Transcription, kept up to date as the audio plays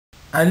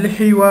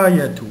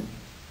Al-hiwayatu.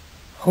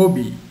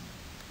 Hobi.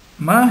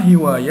 Ma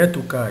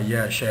hiwayatuka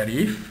ya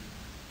Syarif?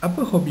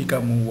 Apa hobi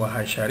kamu,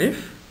 wahai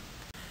Syarif?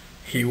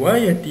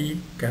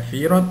 Hiwayati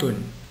kathiratun.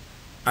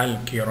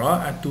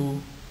 Al-qira'atu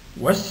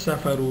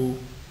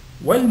was-safaru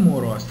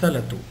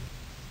wal-murasalatu.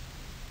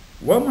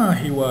 Wa ma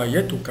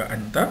hiwayatuka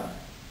anta?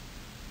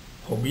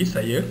 Hobi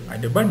saya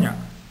ada banyak.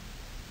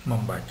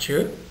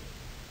 Membaca,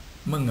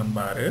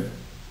 mengembara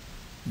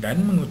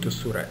dan mengutus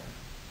surat.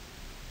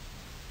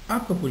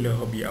 Apa pula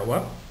hobi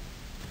awak?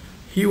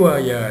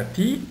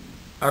 Hiwayati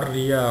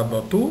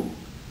ar-riyadatu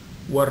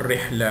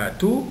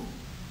wal-rihlatu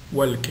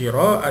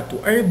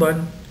wal-qira'atu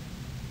aydan.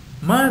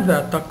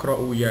 Madza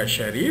taqra'u ya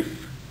Syarif?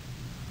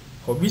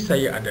 Hobi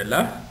saya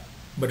adalah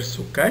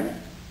bersukan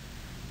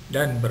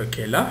dan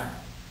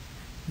berkelah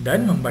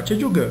dan membaca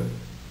juga.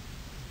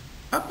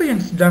 Apa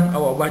yang sedang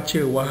awak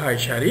baca, wahai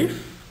Syarif?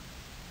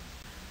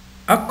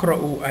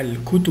 Aqra'u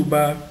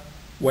al-kutuba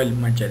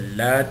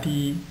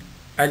wal-majallati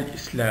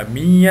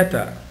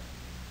al-islamiyata.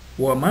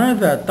 Wa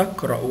madza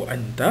taqra'u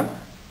anta?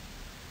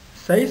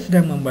 Saya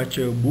sedang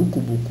membaca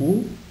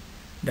buku-buku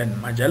dan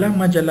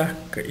majalah-majalah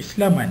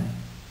keislaman.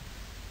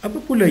 Apa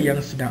pula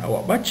yang sedang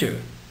awak baca?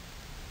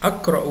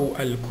 Aqra'u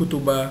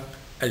al-kutuba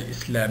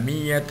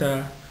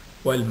al-islamiyata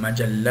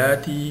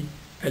wal-majallati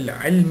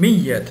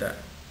al-ilmiyata.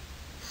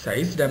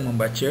 Saya sedang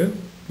membaca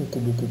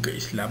buku-buku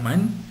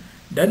keislaman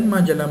dan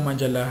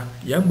majalah-majalah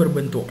yang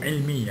berbentuk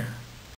ilmiah.